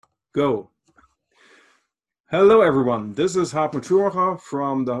Go. Hello, everyone. This is Hartmut Schumacher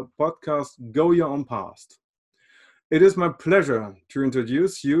from the podcast Go Your Own Past. It is my pleasure to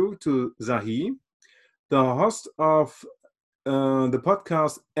introduce you to Zahi, the host of the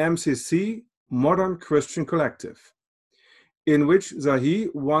podcast MCC, Modern Christian Collective, in which Zahi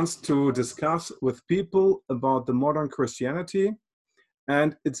wants to discuss with people about the modern Christianity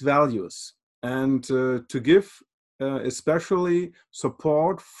and its values, and to give especially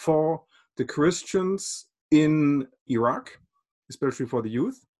support for the Christians in Iraq, especially for the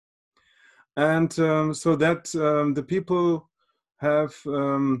youth, and so that the people have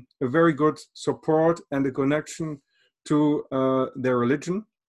a very good support and a connection to their religion,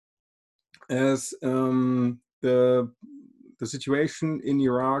 as the situation in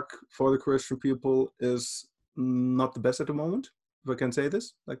Iraq for the Christian people is not the best at the moment, if I can say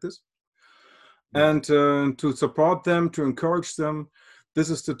this like this. And to support them, to encourage them, this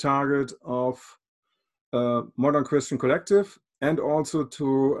is the target of Modern Christian Collective, and also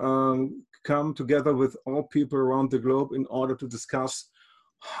to come together with all people around the globe in order to discuss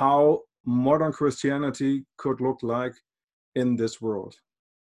how modern Christianity could look like in this world.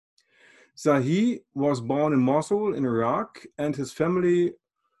 Zahi was born in Mosul in Iraq, and his family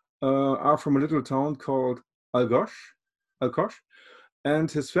are from a little town called Al-Kosh,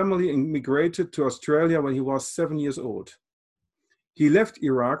 and his family immigrated to Australia when he was 7 years old. He left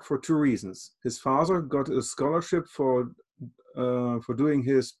Iraq for two reasons. His father got a scholarship for doing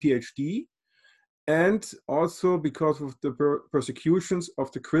his PhD, and also because of the persecutions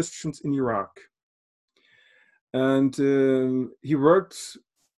of the Christians in Iraq. And he worked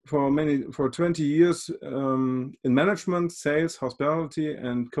for 20 years in management, sales, hospitality,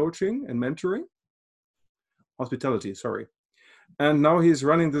 and coaching and mentoring. Hospitality, sorry. And now he's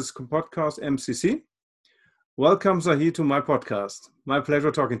running this podcast, MCC. Welcome, Zahi, to my podcast. My pleasure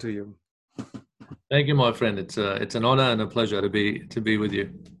talking to you. Thank you, my friend. It's an honor and a pleasure to be with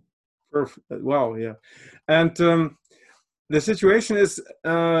you. Perfect. Wow, yeah. And the situation is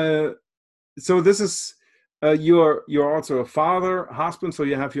so this is you're also a father, husband, so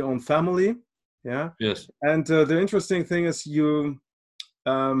you have your own family, yeah. Yes. And the interesting thing is you.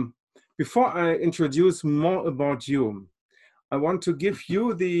 Before I introduce more about you, I want to give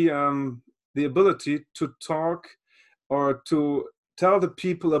you the ability to talk or to tell the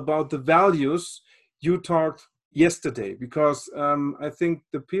people about the values you talked yesterday, because I think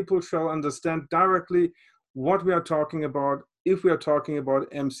the people shall understand directly what we are talking about if we are talking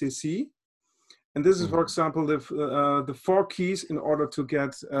about MCC. And this is, for example, the 4 keys in order to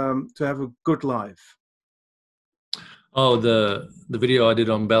get to have a good life. Oh, the video I did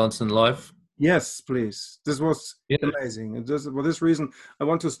on balance in life. Yes, please. This was amazing. And for this reason, I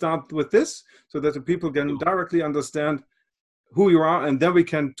want to start with this so that the people can directly understand who you are, and then we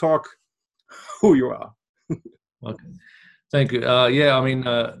can talk who you are. Okay. Thank you. Yeah, I mean,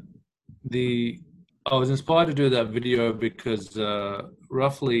 I was inspired to do that video because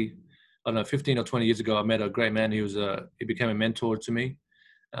roughly, I don't know, 15 or 20 years ago, I met a great man. He became a mentor to me.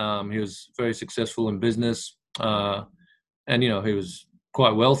 He was very successful in business, and he was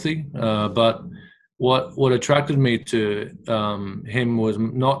quite wealthy. But what attracted me to him was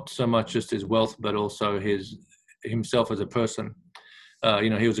not so much just his wealth, but also himself as a person.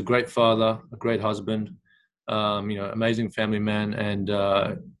 He was a great father, a great husband, amazing family man, and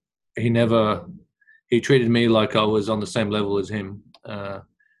he treated me like I was on the same level as him.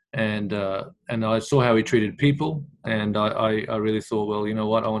 And I saw how he treated people, and I really thought, well, you know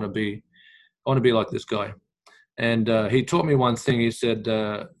what, I want to be like this guy. And he taught me one thing. He said,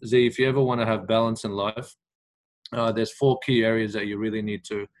 Z, if you ever want to have balance in life, there's 4 key areas that you really need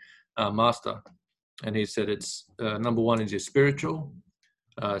to master. And he said, it's number 1 is your spiritual,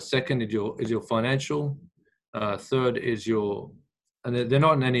 second is your financial, third is and they're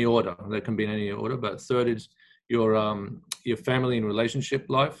not in any order. They can be in any order, but third is your family and relationship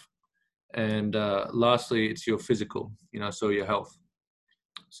life, and lastly, it's your physical, so your health.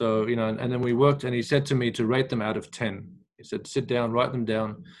 So, and then we worked, and he said to me to rate them out of 10. He said, sit down, write them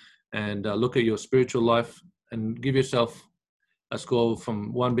down, and look at your spiritual life and give yourself a score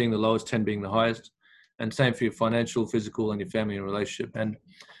from 1 being the lowest, 10 being the highest, and same for your financial, physical, and your family and relationship. And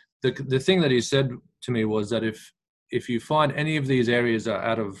the thing that he said to me was that if you find any of these areas are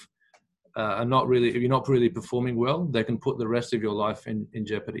out of if you're not really performing well, they can put the rest of your life in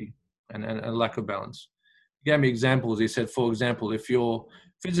jeopardy and a lack of balance. He gave me examples. He said, for example, if your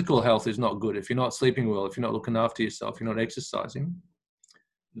physical health is not good, if you're not sleeping well, if you're not looking after yourself, you're not exercising,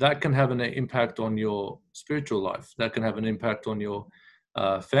 that can have an impact on your spiritual life. That can have an impact on your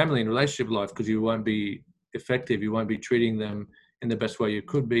family and relationship life, because you won't be effective. You won't be treating them in the best way you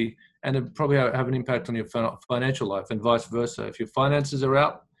could be, and it probably have an impact on your financial life, and vice versa. If your finances are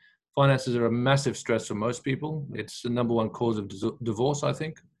out, finances are a massive stress for most people. It's the number one cause of divorce, I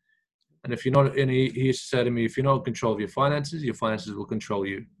think. And if you're not, and he used to say to me, if you're not in control of your finances will control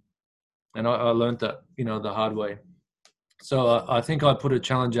you. And I learned that, the hard way. So I think I put a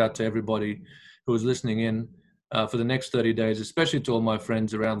challenge out to everybody who was listening in for the next 30 days, especially to all my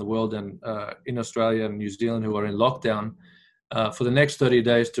friends around the world and in Australia and New Zealand who are in lockdown, for the next 30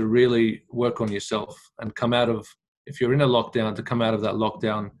 days to really work on yourself and come out of, if you're in a lockdown, to come out of that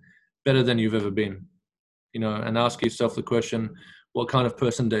lockdown better than you've ever been, and ask yourself the question, what kind of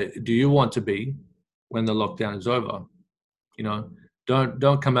person do you want to be when the lockdown is over?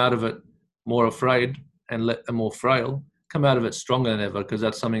 Don't come out of it more afraid and more frail. Come out of it stronger than ever, because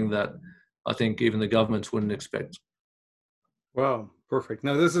that's something that I think even the governments wouldn't expect. Wow, perfect.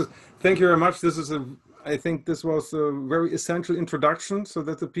 Now thank you very much. I think this was a very essential introduction so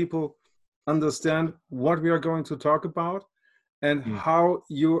that the people understand what we are going to talk about and how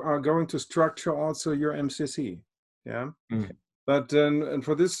you are going to structure also your MCC. Yeah. But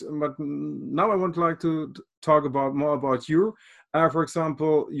now I would like to talk more about you. For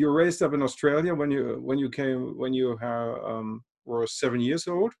example, you raised up in Australia when you were 7 years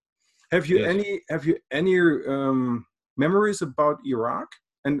old. Have you any memories about Iraq?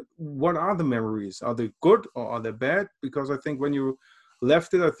 And what are the memories? Are they good or are they bad? Because I think when you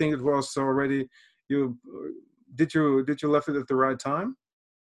left it, I think it was already did you left it at the right time?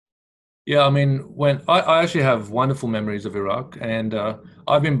 Yeah, I mean, when I actually have wonderful memories of Iraq, and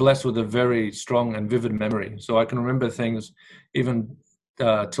I've been blessed with a very strong and vivid memory. So I can remember things even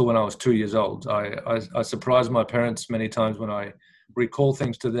till when I was 2 years old. I surprised my parents many times when I recall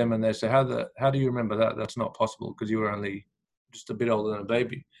things to them, and they say, "How do you remember that? That's not possible because you were only just a bit older than a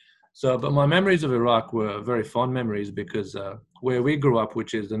baby." So, but my memories of Iraq were very fond memories because where we grew up,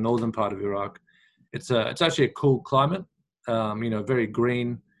 which is the northern part of Iraq, it's actually a cool climate. Very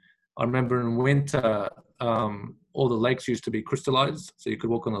green. I remember in winter, all the lakes used to be crystallized, so you could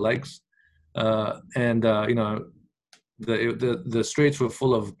walk on the lakes, and the streets were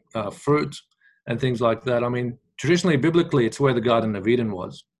full of fruit and things like that. I mean, traditionally, biblically, it's where the Garden of Eden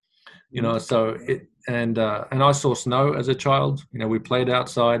was, So and I saw snow as a child. We played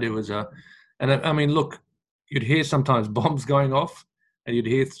outside. It was and I mean, look, you'd hear sometimes bombs going off, and you'd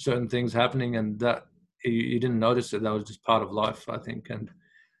hear certain things happening, and that you didn't notice it. That was just part of life, I think, and.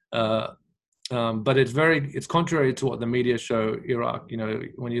 But it's contrary to what the media show Iraq.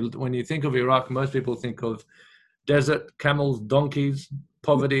 When you think of Iraq, most people think of desert, camels, donkeys,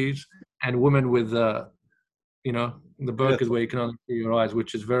 poverty, and women with the burqas where you can only see your eyes,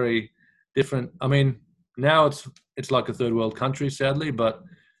 which is very different. I mean, now it's like a third world country, sadly. But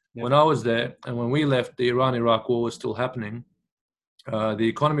when I was there and when we left, the Iran-Iraq war was still happening. The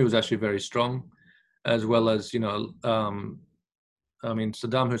economy was actually very strong, as well as I mean,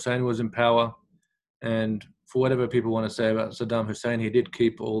 Saddam Hussein was in power, and for whatever people want to say about Saddam Hussein, he did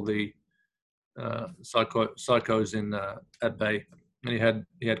keep all the psychos at bay, and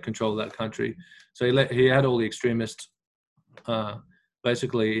he had control of that country. So he had all the extremists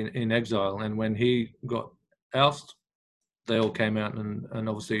basically in exile, and when he got ousted, they all came out and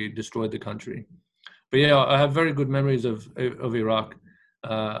obviously destroyed the country. But yeah, I have very good memories of Iraq.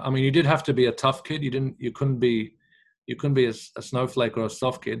 I mean, you did have to be a tough kid. You couldn't be a snowflake or a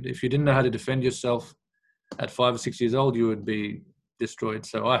soft kid. If you didn't know how to defend yourself at 5 or 6 years old, you would be destroyed.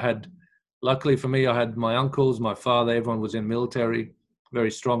 So luckily for me, I had my uncles, my father, everyone was in military,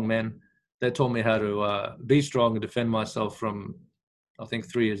 very strong men. They taught me how to be strong and defend myself from, I think,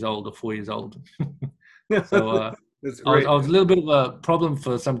 3 years old or 4 years old. So I was a little bit of a problem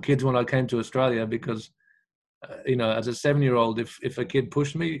for some kids when I came to Australia because, as a 7-year-old, if a kid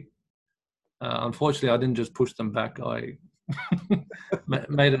pushed me, unfortunately, I didn't just push them back. I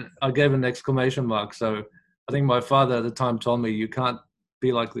I gave an exclamation mark. So I think my father at the time told me, "You can't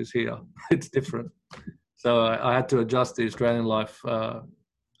be like this here. It's different." So I had to adjust the Australian life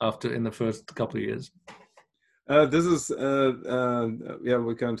in the first couple of years. This is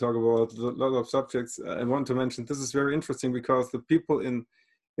we can talk about a lot of subjects. I want to mention this is very interesting because the people in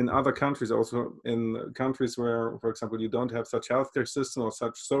other countries, also in countries where, for example, you don't have such healthcare system or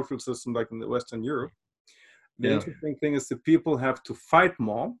such social system like in the Western Europe, the interesting thing is the people have to fight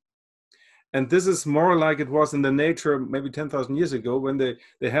more. And this is more like it was in the nature maybe 10,000 years ago when they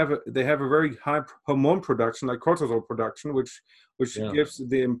have a very high hormone production, like cortisol production, which gives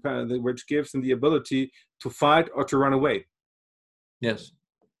them the ability to fight or to run away. Yes.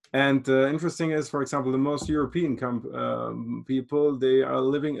 And interesting is, for example, the most European people, they are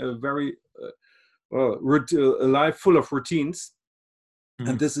living a very a life full of routines.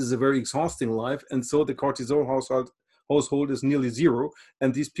 And this is a very exhausting life. And so the cortisol household is nearly zero.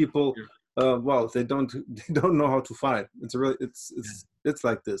 And these people, well, they don't know how to fight. It's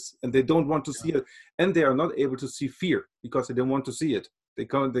like this, and they don't want to see it, and they are not able to see fear because they don't want to see it. They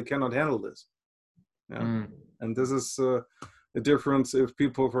cannot handle this. And this is a difference if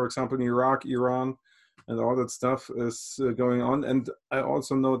people, for example, in Iraq, Iran, and all that stuff is going on. And I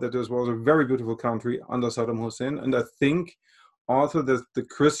also know that this was a very beautiful country under Saddam Hussein, and I think also that the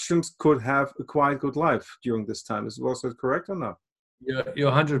Christians could have a quite good life during this time. Was that correct or not? Yeah,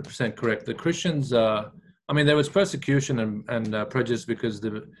 you're 100% correct. The Christians, I mean, there was persecution and prejudice because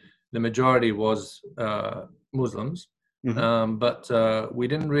the majority was Muslims, but we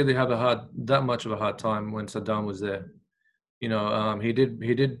didn't really have that much of a hard time when Saddam was there. You know, he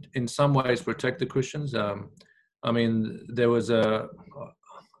did in some ways protect the Christians. I mean, there was I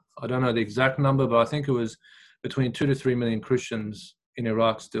don't know the exact number, but I think it was between 2 to 3 million Christians in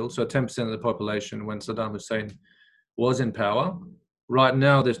Iraq still, so 10% of the population when Saddam Hussein was in power. Right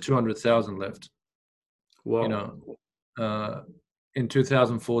now, there's 200,000 left. Wow. You know, in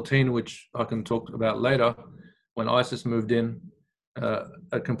 2014, which I can talk about later, when ISIS moved in,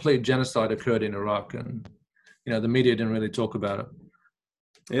 a complete genocide occurred in Iraq, and you know the media didn't really talk about it.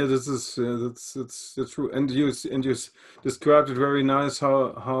 Yeah, this is that's true. And you described it very nice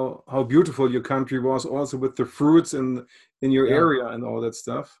how beautiful your country was, also with the fruits in your area and all that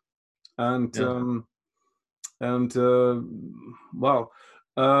stuff. And well,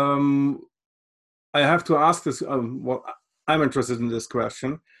 I have to ask this. Well, I'm interested in this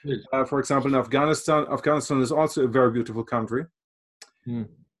question. For example, in Afghanistan is also a very beautiful country.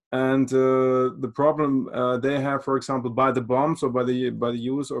 And the problem they have, for example, by the bombs or by the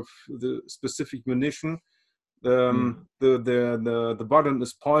use of the specific munition, the bottom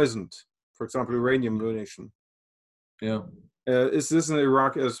is poisoned. For example, uranium munition. Yeah. Is this in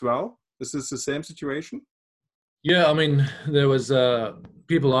Iraq as well? Is this the same situation? Yeah, I mean, there was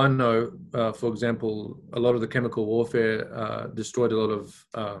people I know, for example, a lot of the chemical warfare destroyed a lot of,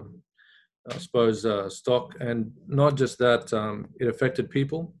 I suppose, stock, and not just that, it affected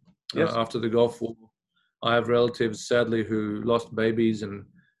people. Yes. After the Gulf War, I have relatives, sadly, who lost babies and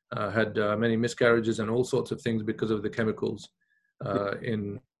had many miscarriages and all sorts of things because of the chemicals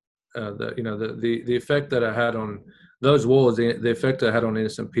in the effect that it had on those wars. The effect it had on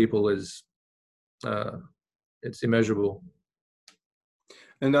innocent people is it's immeasurable.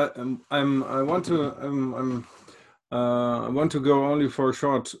 And I want to go only for a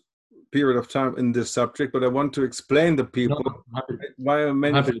short period of time in this subject, but I want to explain to people why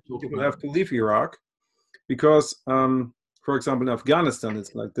many people have to leave Iraq. Because, for example, in Afghanistan,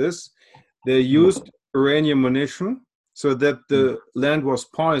 it's like this. They used uranium munition so that the land was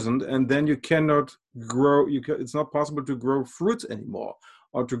poisoned, and then you cannot grow. It's not possible to grow fruits anymore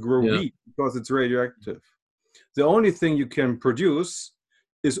or to grow wheat because it's radioactive. The only thing you can produce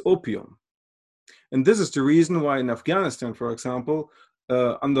is opium. And this is the reason why in Afghanistan, for example,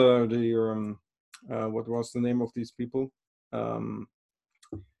 under the, what was the name of these people? What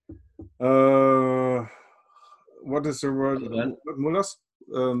is the word? Mullahs?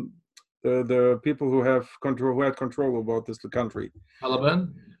 The people who had control about this country.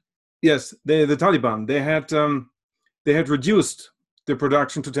 Taliban? Yes, the Taliban. They had reduced the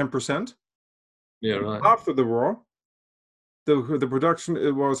production to 10%. Yeah, right. After the war, the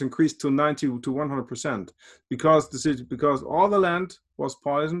production was increased to 90 to 100% because all the land was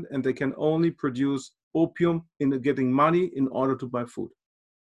poisoned and they can only produce opium in getting money in order to buy food.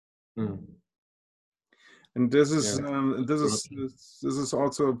 And this is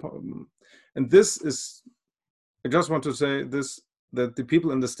also, and this is, I just want to say this, that the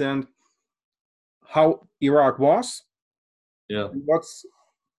people understand how Iraq was. Yeah. What's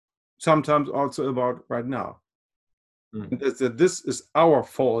sometimes also about right now. That this is our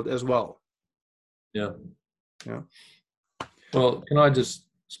fault as well. Yeah. Well, can I just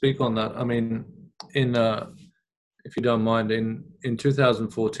speak on that? I mean, if you don't mind, in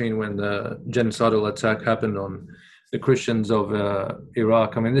 2014, when the genocidal attack happened on the Christians of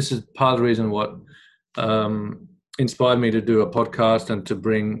Iraq, I mean, this is part of the reason what inspired me to do a podcast and to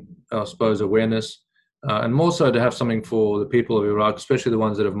bring, I suppose, awareness, and more so to have something for the people of Iraq, especially the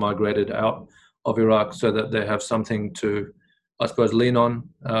ones that have migrated out of Iraq, so that they have something to, I suppose, lean on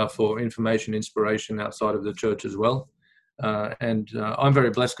for information, inspiration outside of the church as well. And I'm very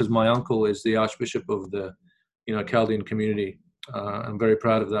blessed because my uncle is the Archbishop of the, Chaldean community. I'm very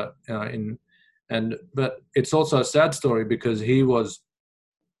proud of that. But it's also a sad story because he was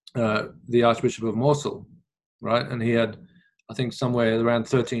the Archbishop of Mosul, right? And he had, I think, somewhere around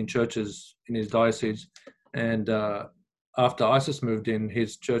 13 churches in his diocese. And after ISIS moved in,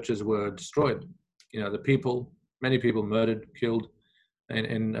 his churches were destroyed. Many people murdered, killed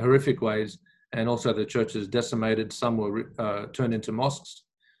in horrific ways, and also the churches decimated. Some were turned into mosques,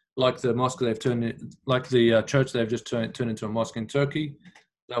 like the mosque the church they've just turned into a mosque in Turkey.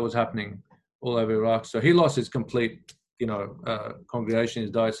 That was happening all over Iraq. So he lost his complete, congregation,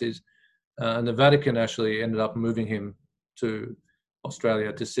 his diocese, and the Vatican actually ended up moving him to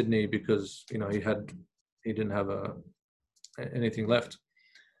Australia, to Sydney, because he didn't have anything left,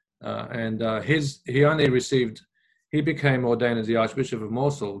 he became ordained as the Archbishop of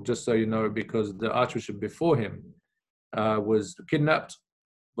Mosul, just so you know, because the Archbishop before him was kidnapped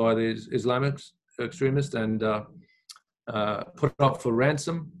by the Islamic extremists and put up for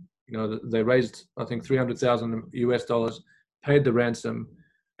ransom. They raised, I think, $300,000, paid the ransom,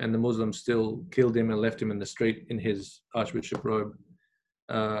 and the Muslims still killed him and left him in the street in his archbishop robe.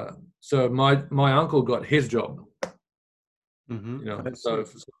 So my uncle got his job. So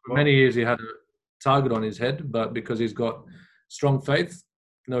for many years he had a target on his head, but because he's got strong faith,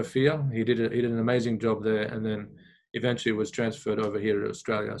 no fear, he did an amazing job there, and then eventually was transferred over here to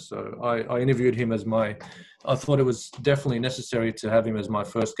Australia. So I interviewed him I thought it was definitely necessary to have him as my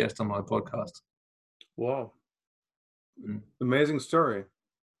first guest on my podcast. Wow. Amazing story.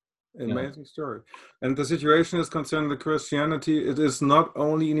 Amazing story. And the situation is concerning the Christianity. It is not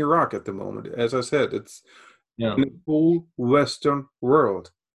only in Iraq at the moment. As I said, it's in the whole Western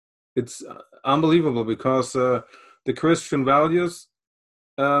world. It's unbelievable because the Christian values,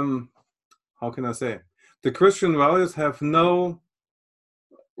 how can I say? The Christian values have no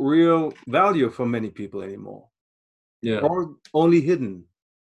real value for many people anymore. Or only hidden.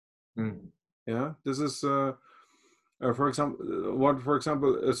 Yeah, this is for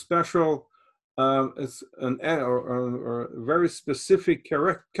example, a special, it's or a very specific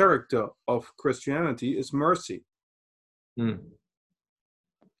character of Christianity is mercy.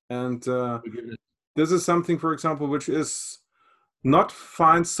 And this is something, for example, which is not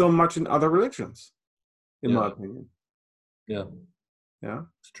found so much in other religions, in my opinion. Yeah,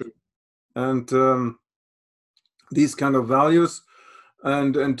 it's true. And these kind of values,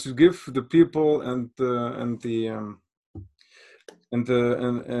 and to give the people and to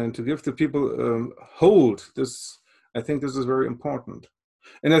give the people hold this, I think this is very important.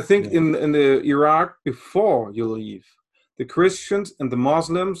 And I think in the Iraq, before you leave, the Christians and the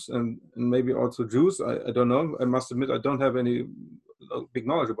Muslims and maybe also Jews, I don't know, I must admit I don't have any big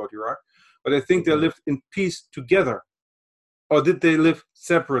knowledge about Iraq, but I think they lived in peace together. Or did they live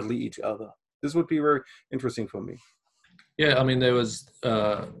separately each other? This would be very interesting for me. Yeah, I mean, there was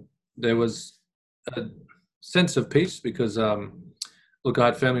a sense of peace because, look, I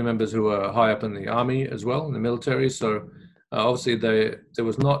had family members who were high up in the army as well, in the military. So obviously there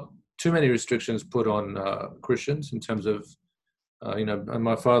was not too many restrictions put on Christians in terms of, and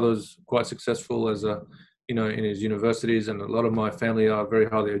my father was quite successful as in his universities, and a lot of my family are very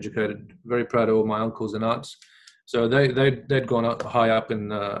highly educated, very proud of all my uncles and aunts. So they'd gone up high up in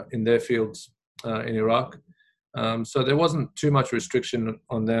their fields in Iraq. So there wasn't too much restriction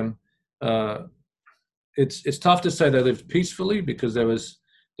on them. It's tough to say they lived peacefully because there was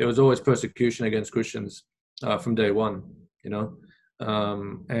always persecution against Christians from day one,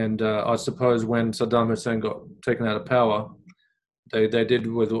 and I suppose when Saddam Hussein got taken out of power, they did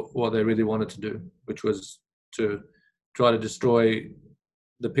with what they really wanted to do, which was to try to destroy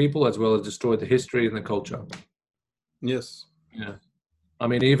the people as well as destroy the history and the culture. Yes. Yeah. I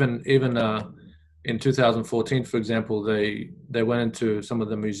mean, even in 2014, for example, they went into some of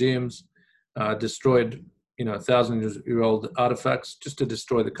the museums, destroyed 1,000-year-old artifacts just to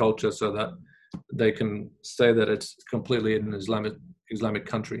destroy the culture, so that they can say that it's completely an Islamic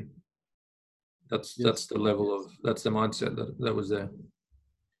country. That's the mindset that was there.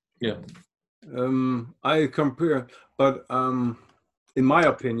 Yeah. I compare, but in my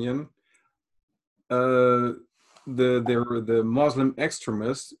opinion, the Muslim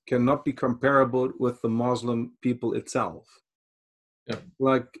extremists cannot be comparable with the Muslim people itself. Yeah.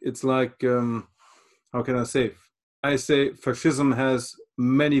 It's like how can I say? I say fascism has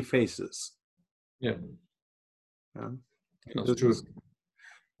many faces. Yeah. That's this true.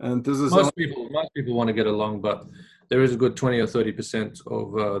 And this is most people want to get along, but there is a good 20 or 30%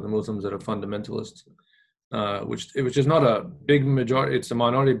 of the Muslims that are fundamentalists, which is not a big majority. It's a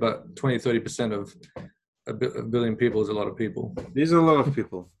minority, but 20-30% of a billion people is a lot of people. These are a lot of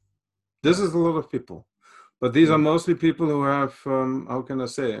people. This is a lot of people, but these are mostly people who have how can I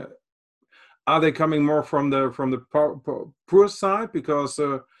say? Are they coming more from the poor side? Because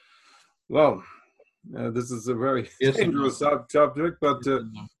this is a very dangerous subject. But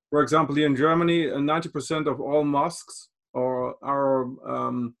for example, here in Germany, 90% of all mosques or are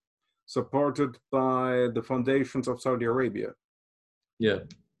supported by the foundations of Saudi Arabia. Yeah.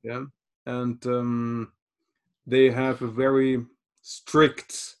 Yeah, and they have a very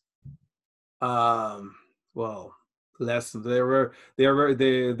strict, well, lesson. Their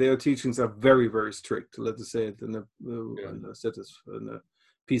teachings are very, very strict. Let us say it in Yeah. in a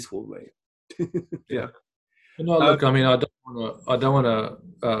peaceful way. Yeah. No, look, I mean, I don't want to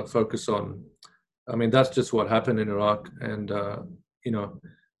focus on. I mean, that's just what happened in Iraq, and you know,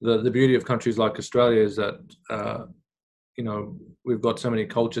 the beauty of countries like Australia is that you know, we've got so many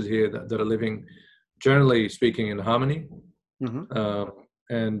cultures here that are living, generally speaking, in harmony. Mm-hmm.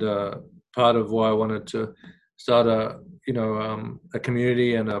 And part of why I wanted to start a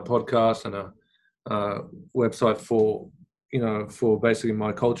community and a podcast and a website for, for basically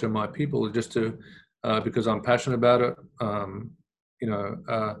my culture, my people, just to, because I'm passionate about it. I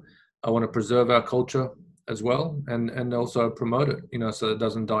want to preserve our culture as well, and also promote it, so it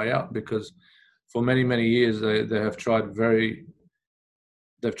doesn't die out, because for many, many years they have tried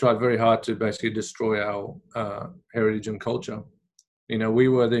they've tried very hard to basically destroy our heritage and culture. We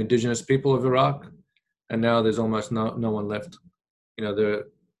were the indigenous people of Iraq, and now there's almost no one left. They're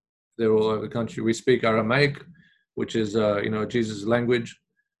all over the country. We speak Aramaic, which is Jesus' language,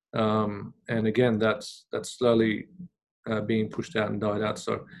 and again, that's slowly being pushed out and died out.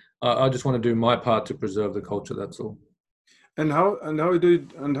 So I just want to do my part to preserve the culture. That's all. And how do you,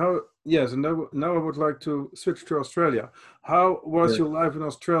 and how yes, and now I would like to switch to Australia. How was your life in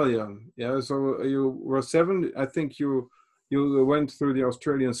Australia? Yeah, so you were 7. I think you went through the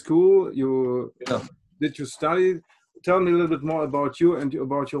Australian school. Did you study? Tell me a little bit more about you and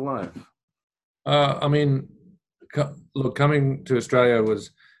about your life. I mean, look, coming to Australia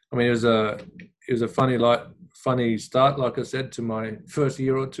was, I mean, it was a funny start, like I said, to my first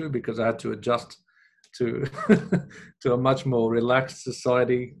year or two, because I had to adjust to to a much more relaxed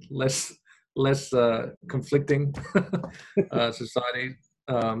society, less conflicting society.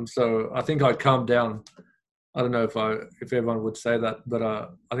 So I think I calmed down. I don't know if everyone would say that, but I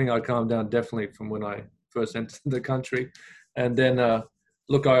think I calmed down definitely from when I first entered the country, and then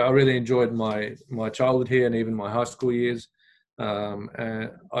look, I really enjoyed my childhood here and even my high school years. And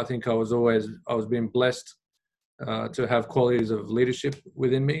I think I was being blessed to have qualities of leadership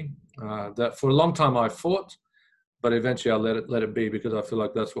within me that for a long time I fought, but eventually I let it be, because I feel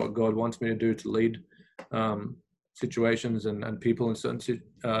like that's what God wants me to do, to lead situations and people in certain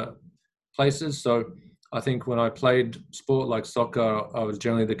places. So I think when I played sport like soccer, I was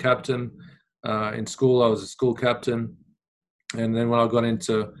generally the captain. In school, I was a school captain. And then when I got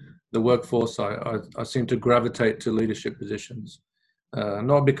into the workforce, I seemed to gravitate to leadership positions.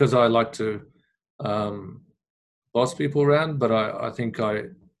 Not because I like to boss people around, but I think I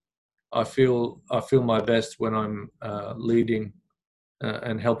feel my best when I'm leading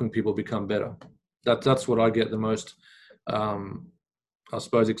and helping people become better. That's what I get the most, I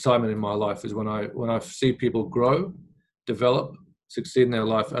suppose, excitement in my life, is when I see people grow, develop, succeed in their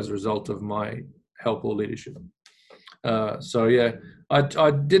life as a result of my help or leadership. So yeah,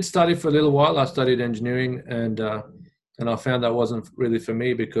 I did study for a little while. I studied engineering, and I found that wasn't really for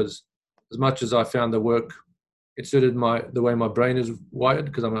me, because as much as I found the work, it suited the way my brain is wired,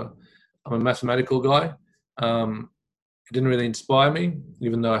 because I'm a mathematical guy. It didn't really inspire me,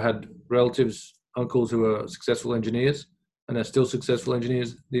 even though I had relatives, uncles who were successful engineers, and they're still successful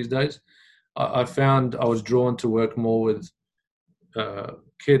engineers these days. I found I was drawn to work more with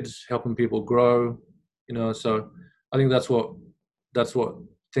kids, helping people grow. So I think that's what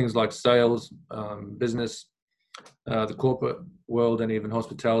things like sales, business, the corporate world, and even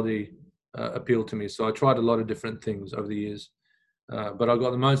hospitality appealed to me. So I tried a lot of different things over the years, but I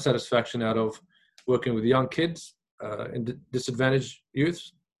got the most satisfaction out of working with young kids and disadvantaged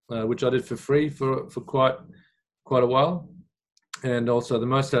youths, which I did for free for quite a while. And also the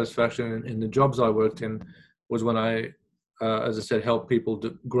most satisfaction in the jobs I worked in was when I, as I said, helped people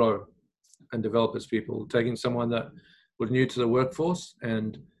grow and develop as people, taking someone that was new to the workforce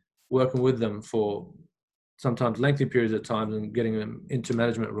and working with them for sometimes lengthy periods of time and getting them into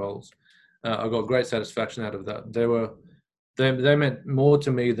management roles. I got great satisfaction out of that. They meant more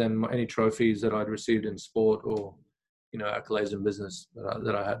to me than any trophies that I'd received in sport or, accolades in business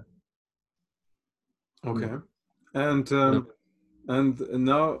that I had. Okay. And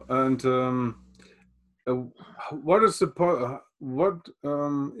now, what is the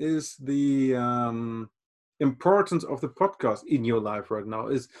importance of the podcast in your life right now?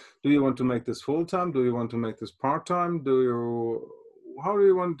 Do you want to make this full time? Do you want to make this part time? How do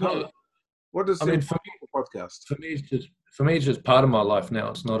you want to? What is the podcast? For me, it's just part of my life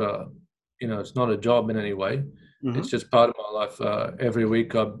now. It's not a job in any way. Mm-hmm. It's just part of my life. Every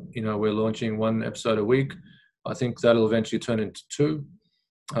week, we're launching one episode a week. I think that'll eventually turn into two.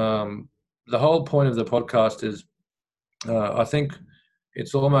 The whole point of the podcast is, I think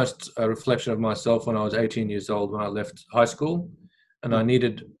it's almost a reflection of myself when I was 18 years old when I left high school, and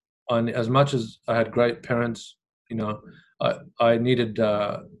as much as I had great parents, I needed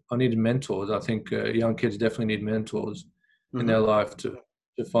mentors. I think young kids definitely need mentors in their life to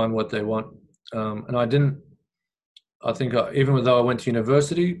find what they want. And I didn't. I think even though I went to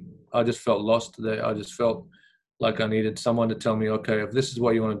university, I just felt lost there. I just felt like I needed someone to tell me, okay, if this is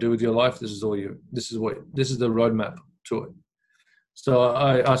what you want to do with your life, this is the roadmap to it. So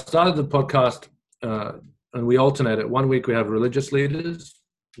I started the podcast, and we alternate it. One week we have religious leaders,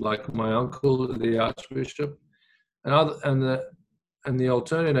 like my uncle, the Archbishop, and the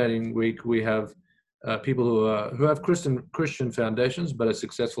alternating week we have people who have Christian foundations but are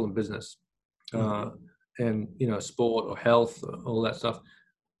successful in business, and sport or health, all that stuff.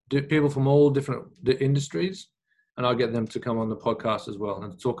 People from all different industries, and I get them to come on the podcast as well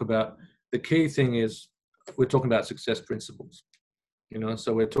and talk about. The key thing is we're talking about success principles.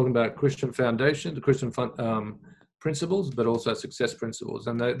 So we're talking about Christian foundation, the Christian principles, but also success principles,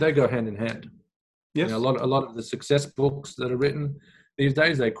 and they go hand in hand. Yes. A lot of the success books that are written these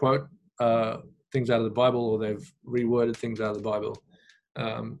days, they quote things out of the Bible, or they've reworded things out of the Bible,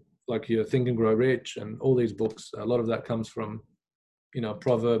 like your Think and Grow Rich and all these books. A lot of that comes from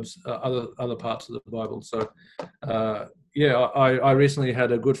Proverbs, other parts of the Bible. So I recently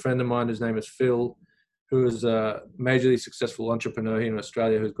had a good friend of mine. His name is Phil, who is a majorly successful entrepreneur here in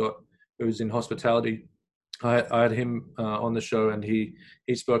Australia, who's in hospitality. I had him on the show, and he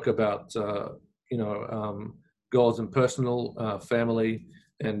spoke about goals in personal, family,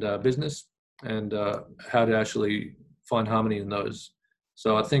 and business, and how to actually find harmony in those.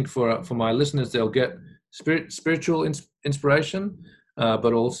 So I think for my listeners, they'll get spiritual inspiration,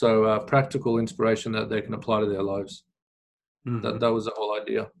 but also practical inspiration that they can apply to their lives. That was the whole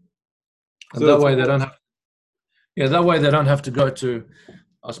idea. And so that way they don't have. Yeah, that way they don't have to go to,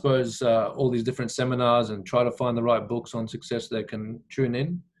 I suppose, all these different seminars and try to find the right books on success. They can tune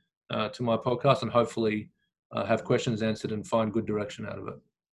in to my podcast and hopefully have questions answered and find good direction out of it.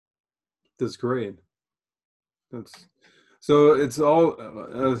 That's great. So it's all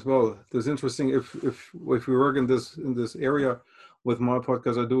as well. That's interesting. If we work in this area with my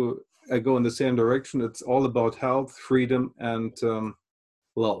podcast, I go in the same direction. It's all about health, freedom, and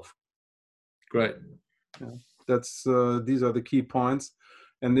love. Great. Yeah. These are the key points.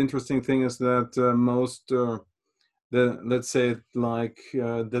 And the interesting thing is that let's say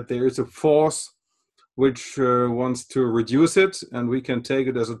that there is a force which wants to reduce it, and we can take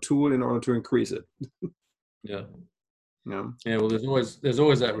it as a tool in order to increase it. Yeah. Yeah. Well, there's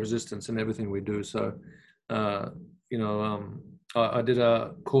always that resistance in everything we do. So, I did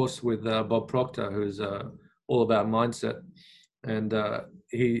a course with Bob Proctor, who's all about mindset, and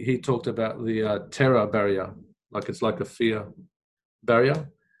he talked about the terror barrier, like it's like a fear barrier,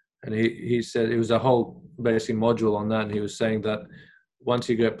 and he said it was a whole basic module on that, and he was saying that once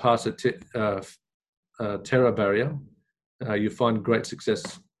you get past a terror barrier, you find great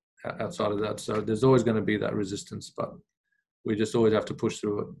success outside of that. So there's always going to be that resistance, but we just always have to push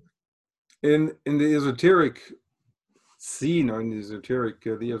through it. In the esoteric scene, or in the esoteric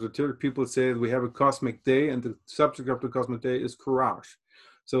people say we have a cosmic day, and the subject of the cosmic day is courage.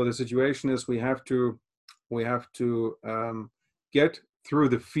 So the situation is we have to get through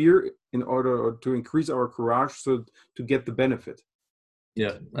the fear in order to increase our courage, so to get the benefit.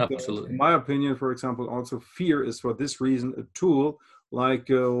 Yeah, absolutely. So in my opinion, for example, also fear is for this reason a tool, like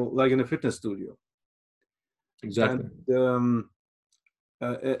in a fitness studio. Exactly. And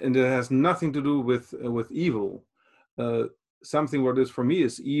it has nothing to do with evil. Something what is for me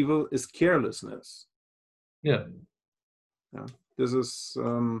is evil is carelessness. Yeah. Yeah. This is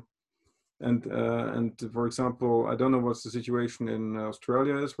and for example, I don't know what the situation in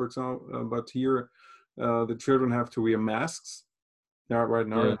Australia is, for example, but here the children have to wear masks. Right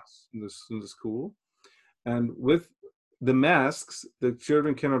now in the school, and with the masks, the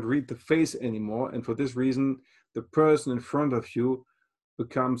children cannot read the face anymore, and for this reason, the person in front of you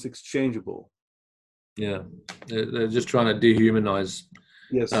becomes exchangeable. Yeah, they're just trying to dehumanize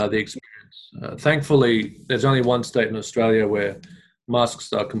the experience. Thankfully, there's only one state in Australia where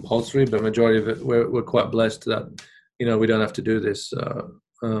masks are compulsory, but majority of it, we're quite blessed that we don't have to do this.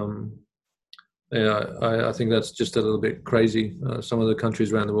 I think that's just a little bit crazy. Some of the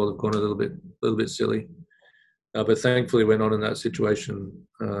countries around the world have gone a little bit silly, but thankfully we're not in that situation,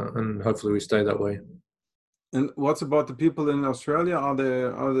 and hopefully we stay that way. And what's about the people in Australia? Are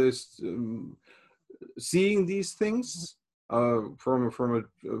they seeing these things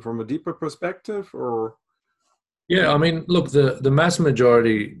from a deeper perspective, or? Yeah, I mean, look, the mass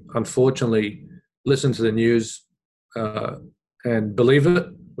majority, unfortunately, listen to the news and believe it,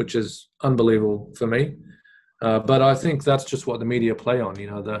 which is unbelievable for me. But I think that's just what the media play on. You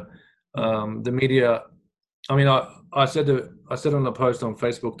know, the media. I mean, I said on a post on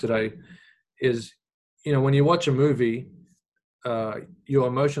Facebook today is, you know, when you watch a movie, your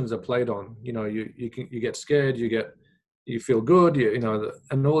emotions are played on. You know, you get scared, you feel good, you know,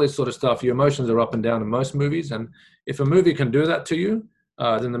 and all this sort of stuff. Your emotions are up and down in most movies, and if a movie can do that to you,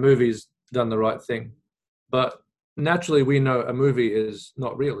 then the movie's done the right thing. But naturally, we know a movie is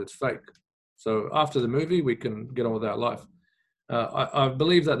not real; it's fake. So after the movie, we can get on with our life. I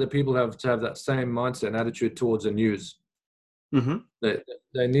believe that the people have to have that same mindset and attitude towards the news. Mm-hmm.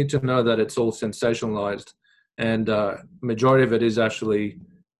 They need to know that it's all sensationalized, and majority of it is actually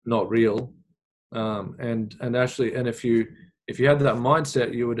not real. And actually, and if you had that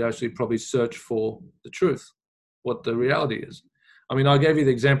mindset, you would actually probably search for the truth, what the reality is. I mean, I gave you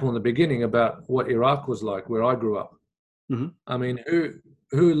the example in the beginning about what Iraq was like, where I grew up. Mm-hmm. I mean,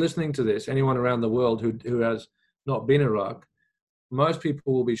 who listening to this, anyone around the world who has not been in Iraq, most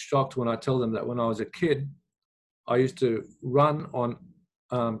people will be shocked when I tell them that when I was a kid, I used to run on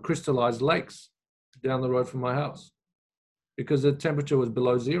crystallized lakes down the road from my house because the temperature was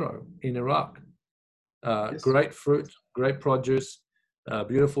below zero in Iraq. Yes. Great fruit, great produce,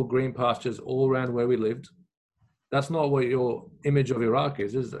 beautiful green pastures all around where we lived. That's not what your image of Iraq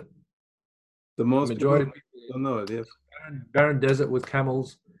is it? The most majority people don't know it. Yes. Barren desert with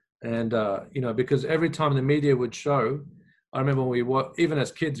camels, and you know, because every time the media would show, I remember when even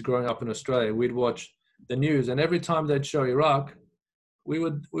as kids growing up in Australia, we'd watch the news, and every time they'd show Iraq, we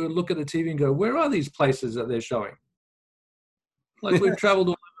would look at the TV and go, where are these places that they're showing? Like, we've traveled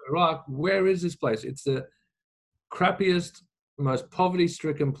all over Iraq. Where is this place? It's the crappiest, most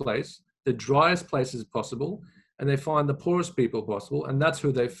poverty-stricken place, the driest places possible, and they find the poorest people possible, and that's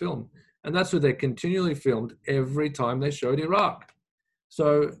who they film. And that's who they continually filmed every time they showed Iraq.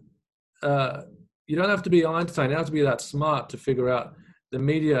 So you don't have to be Einstein. You don't have to be that smart to figure out the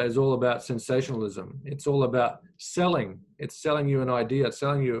media is all about sensationalism. It's all about selling. It's selling you an idea. It's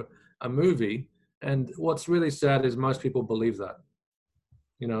selling you a movie. And what's really sad is most people believe that.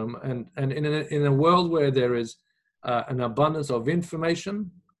 You know, and in a world where there is an abundance of information,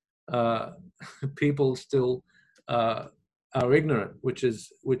 people still are ignorant,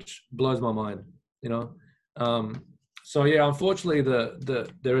 which blows my mind. You know, so yeah, unfortunately,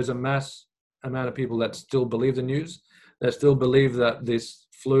 there is a mass amount of people that still believe the news. They still believe that this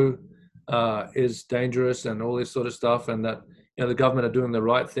flu is dangerous and all this sort of stuff, and that, you know, the government are doing the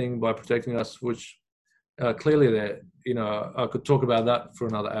right thing by protecting us, which clearly they're, you know, I could talk about that for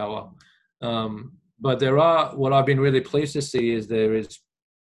another hour. But what I've been really pleased to see is there is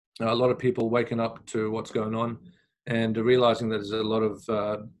a lot of people waking up to what's going on and realizing that there's a lot of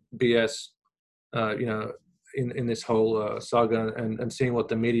BS, you know, in this whole saga, and seeing what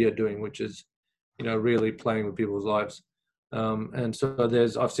the media are doing, which is, you know, really playing with people's lives. And so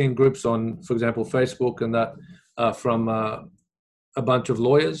I've seen groups on, for example, Facebook and that from a bunch of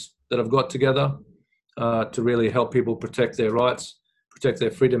lawyers that have got together to really help people protect their rights, protect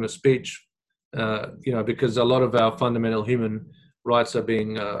their freedom of speech, you know, because a lot of our fundamental human rights are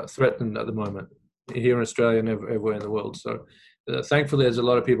being threatened at the moment here in Australia and everywhere in the world. So thankfully, there's a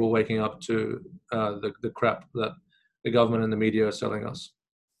lot of people waking up to the crap that the government and the media are selling us.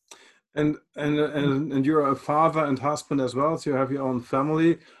 And you're a father and husband as well, so you have your own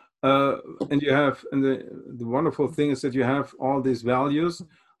family, and the wonderful thing is that you have all these values.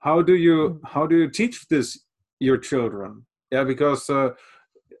 How do you teach this your children? Yeah, because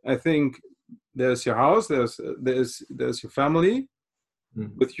I think there's your house, there's your family.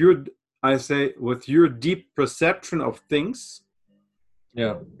 With your deep perception of things.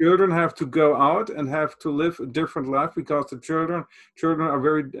 Yeah, children have to go out and have to live a different life because the children are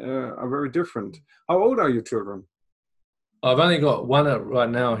very different. How old are your children? I've only got one right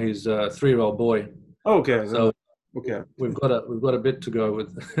now. He's a 3-year-old boy. Okay, so okay, we've got a bit to go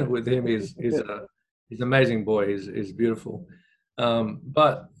with with him. He's an amazing boy. He's beautiful.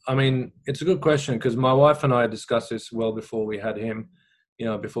 But I mean, it's a good question because my wife and I discussed this well before we had him. You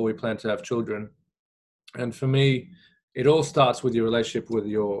know, before we planned to have children. And for me, it all starts with your relationship with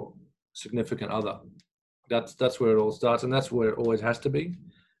your significant other. That's where it all starts, and that's where it always has to be.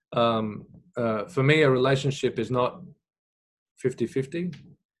 For me, a relationship is not 50-50.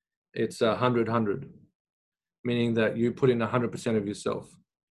 It's 100-100, meaning that you put in 100% of yourself,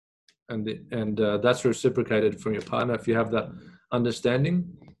 and that's reciprocated from your partner if you have that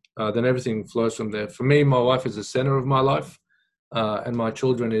understanding. then everything flows from there. For me, my wife is the center of my life, and my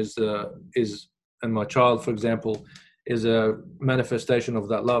children and my child, for example, is a manifestation of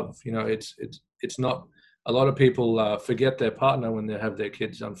that love. You know, it's not. A lot of people forget their partner when they have their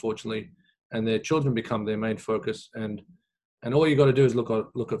kids, unfortunately, and their children become their main focus. And all you got to do is look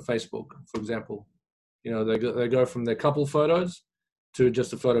at Facebook, for example. You know, they go from their couple photos to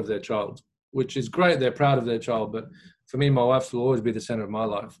just a photo of their child, which is great. They're proud of their child, but for me, my wife will always be the center of my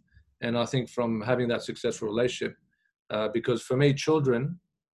life. And I think from having that successful relationship, because for me, children,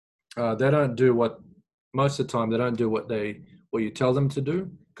 they don't do most of the time, they don't do what you tell them to do.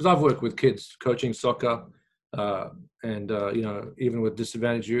 Because I've worked with kids, coaching soccer, and you know, even with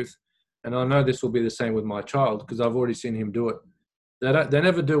disadvantaged youth. And I know this will be the same with my child because I've already seen him do it. They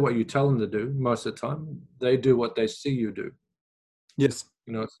never do what you tell them to do most of the time. They do what they see you do. Yes.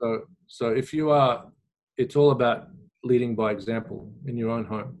 You know, so if you are, it's all about leading by example in your own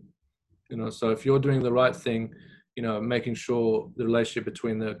home. You know, so if you're doing the right thing, you know, making sure the relationship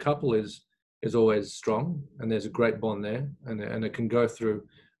between the couple is always strong and there's a great bond there, and it can go through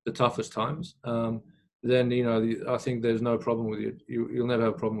the toughest times. Then you know, I think there's no problem with you. You'll never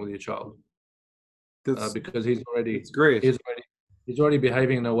have a problem with your child because he's great. He's already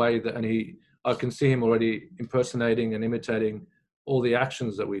behaving in a way that, and I can see him already impersonating and imitating all the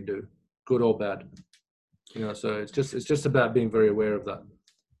actions that we do, good or bad. You know, so it's just about being very aware of that.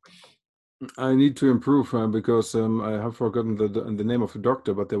 I need to improve because I have forgotten the name of the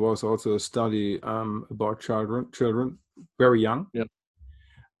doctor, but there was also a study about children very young. Yeah.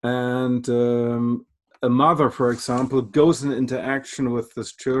 And a mother, for example, goes in interaction with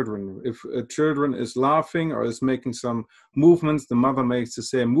this children. If a children is laughing or is making some movements, the mother makes the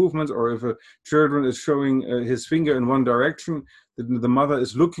same movements. Or if a children is showing his finger in one direction, the mother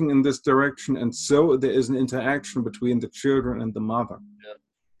is looking in this direction. And so there is an interaction between the children and the mother. Yeah.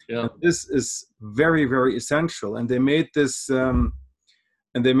 Yeah. And this is very, very essential. And they made this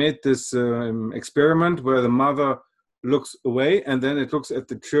experiment where the mother looks away and then it looks at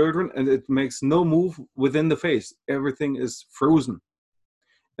the children and it makes no move within the face. Everything is frozen.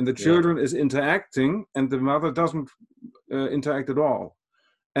 And the children is interacting and the mother doesn't interact at all.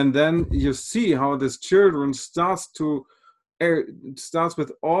 And then you see how this children starts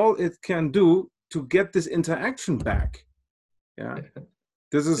with all it can do to get this interaction back. Yeah.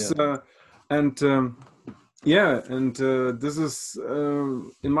 This is this is,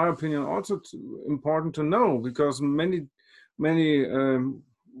 in my opinion, also important to know because many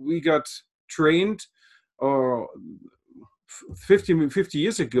we got trained or 50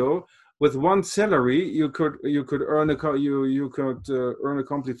 years ago with one salary you could earn earn a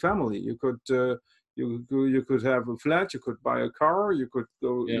complete family. You could have a flat, you could buy a car, you could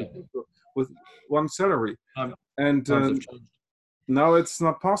go with one salary, and now it's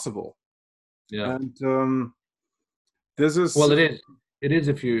not possible. Yeah. And this is it is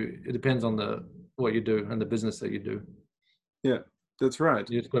it depends on what you do and the business that you do. Yeah, that's right.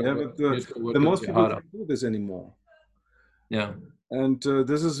 But the most people don't do this anymore. Yeah. And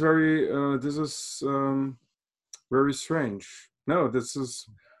this is very very strange. No, it's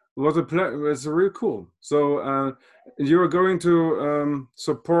really cool. So you're going to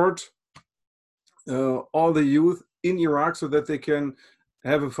support all the youth in Iraq so that they can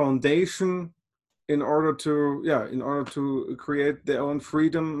have a foundation in order to create their own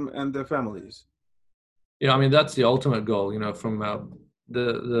freedom and their families. Yeah, I mean that's the ultimate goal. You know, from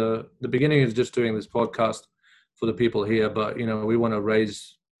the beginning is just doing this podcast for the people here, but you know we want to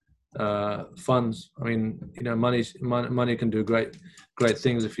raise funds. I mean, you know, money can do great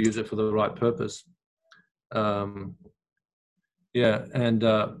things if you use it for the right purpose. Yeah, and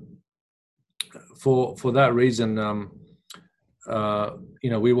for that reason, you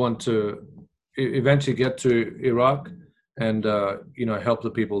know, we want to eventually get to Iraq and you know, help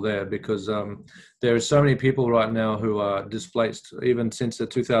the people there because there are so many people right now who are displaced. Even since the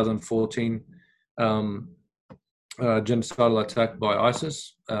 2014 genocidal attack by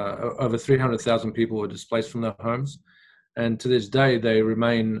ISIS, over 300,000 people were displaced from their homes, and to this day they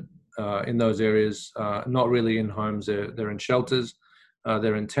remain in those areas, not really in homes. They're in shelters,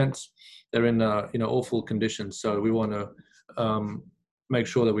 they're in tents, they're in you know, awful conditions. So we want to make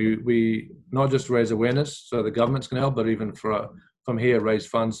sure that we not just raise awareness so the governments can help, but even from here raise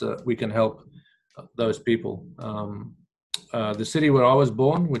funds so that we can help those people. The city where I was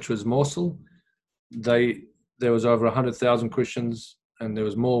born, which was Mosul, there was over 100,000 Christians, and there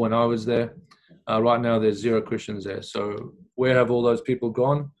was more when I was there. Right now there's 0 Christians there. So where have all those people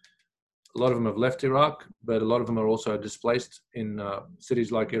gone? A lot of them have left Iraq, but a lot of them are also displaced in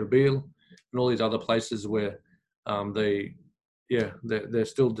cities like Erbil and all these other places where yeah, they're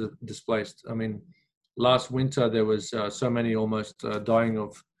still displaced. I mean, last winter there was so many almost dying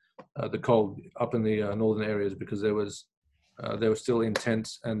of the cold up in the northern areas because they were still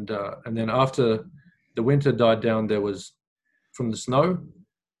intense, and then after the winter died down, there was from the snow.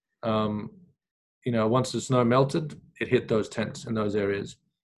 Once the snow melted, it hit those tents in those areas,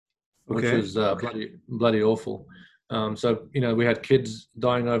 which was bloody awful. So we had kids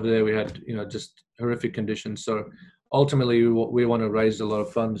dying over there. We had just horrific conditions. So ultimately, we want to raise a lot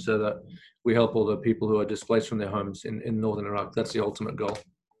of funds so that we help all the people who are displaced from their homes in northern Iraq. That's the ultimate goal.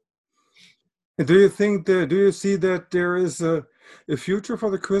 And do you see that there is a future for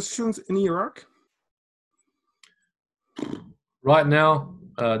the Christians in Iraq? Right now,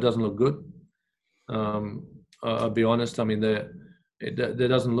 it doesn't look good. I'll be honest. I mean, there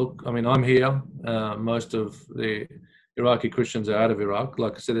doesn't look. I mean, I'm here. Most of the Iraqi Christians are out of Iraq.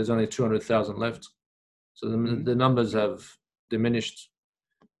 Like I said, there's only 200,000 left. So the numbers have diminished.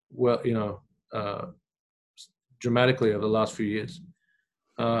 Well, dramatically over the last few years.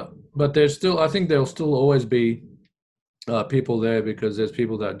 But there's still. I think there'll still always be people there because there's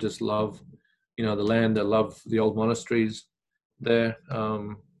people that just love, the land. That love the old monasteries there.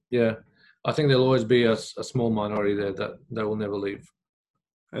 Yeah. I think there'll always be a small minority there that will never leave.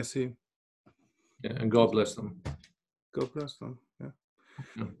 I see. Yeah, and God bless them. God bless them. Yeah.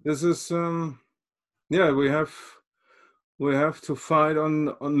 This is we have to fight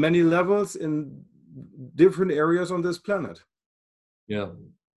on many levels in different areas on this planet. Yeah.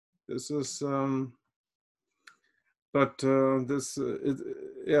 This is but the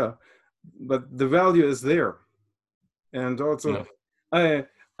value is there, and also I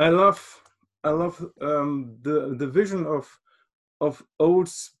love the vision of old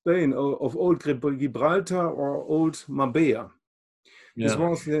Spain, of old Gibraltar or old Marbella. Yeah. This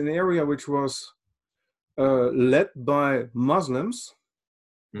was an area which was led by Muslims,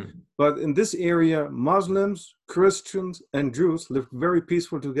 but in this area, Muslims, Christians, and Jews lived very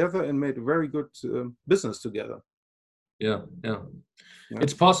peaceful together and made very good business together. Yeah.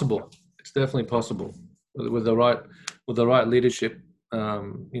 It's possible. It's definitely possible with the right leadership.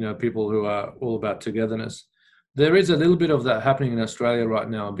 People who are all about togetherness. There is a little bit of that happening in Australia right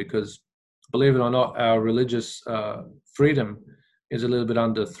now because, believe it or not, our religious freedom is a little bit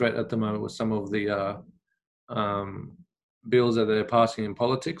under threat at the moment with some of the bills that they're passing in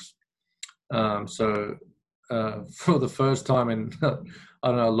politics. So for the first time in, I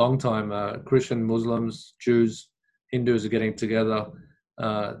don't know, a long time, Christian, Muslims, Jews, Hindus are getting together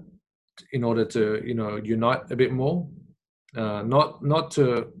in order to, unite a bit more. Not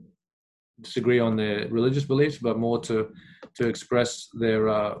to disagree on their religious beliefs, but more to express their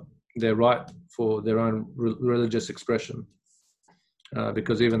right for their own religious expression,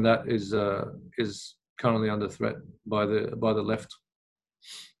 because even that is currently under threat by the left.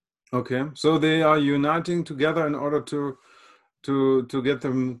 Okay, so they are uniting together in order to get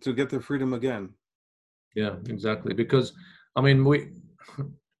their freedom again. Yeah, exactly. Because I mean, we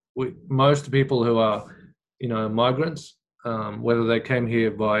most people who are migrants. Whether they came here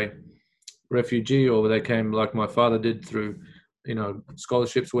by refugee or they came like my father did through,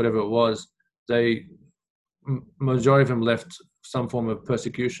 scholarships, whatever it was, majority of them left some form of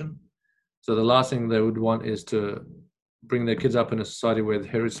persecution. So the last thing they would want is to bring their kids up in a society where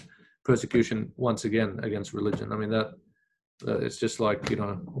there is persecution once again against religion. I mean, that it's just like,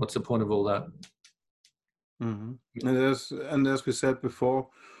 what's the point of all that? Mm-hmm. And as we said before,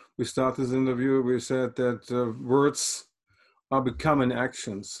 we started this interview, we said that words are becoming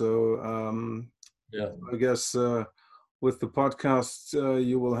action. So I guess with the podcast,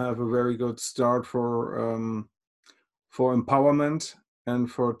 you will have a very good start for empowerment and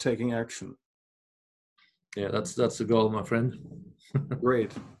for taking action. Yeah, that's the goal, my friend.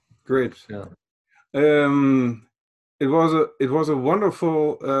 Great. Yeah. It was a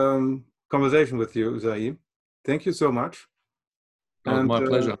wonderful conversation with you, Zahi. Thank you so much. And my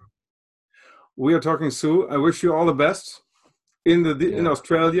pleasure. We are talking soon. I wish you all the best in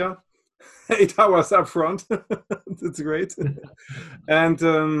Australia. 8 hours up front. That's great. And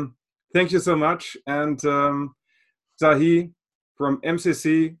thank you so much. And Zahi from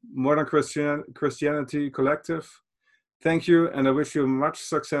MCC, Modern Christianity Collective. Thank you. And I wish you much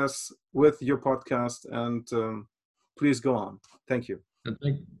success with your podcast. And please go on. Thank you.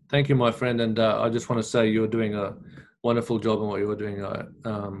 Thank you, my friend. And I just want to say you're doing a wonderful job in what you're doing. I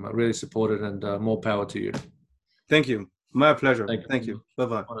really support it, and more power to you. Thank you. My pleasure. Thank you.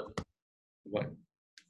 Bye-bye. Bye.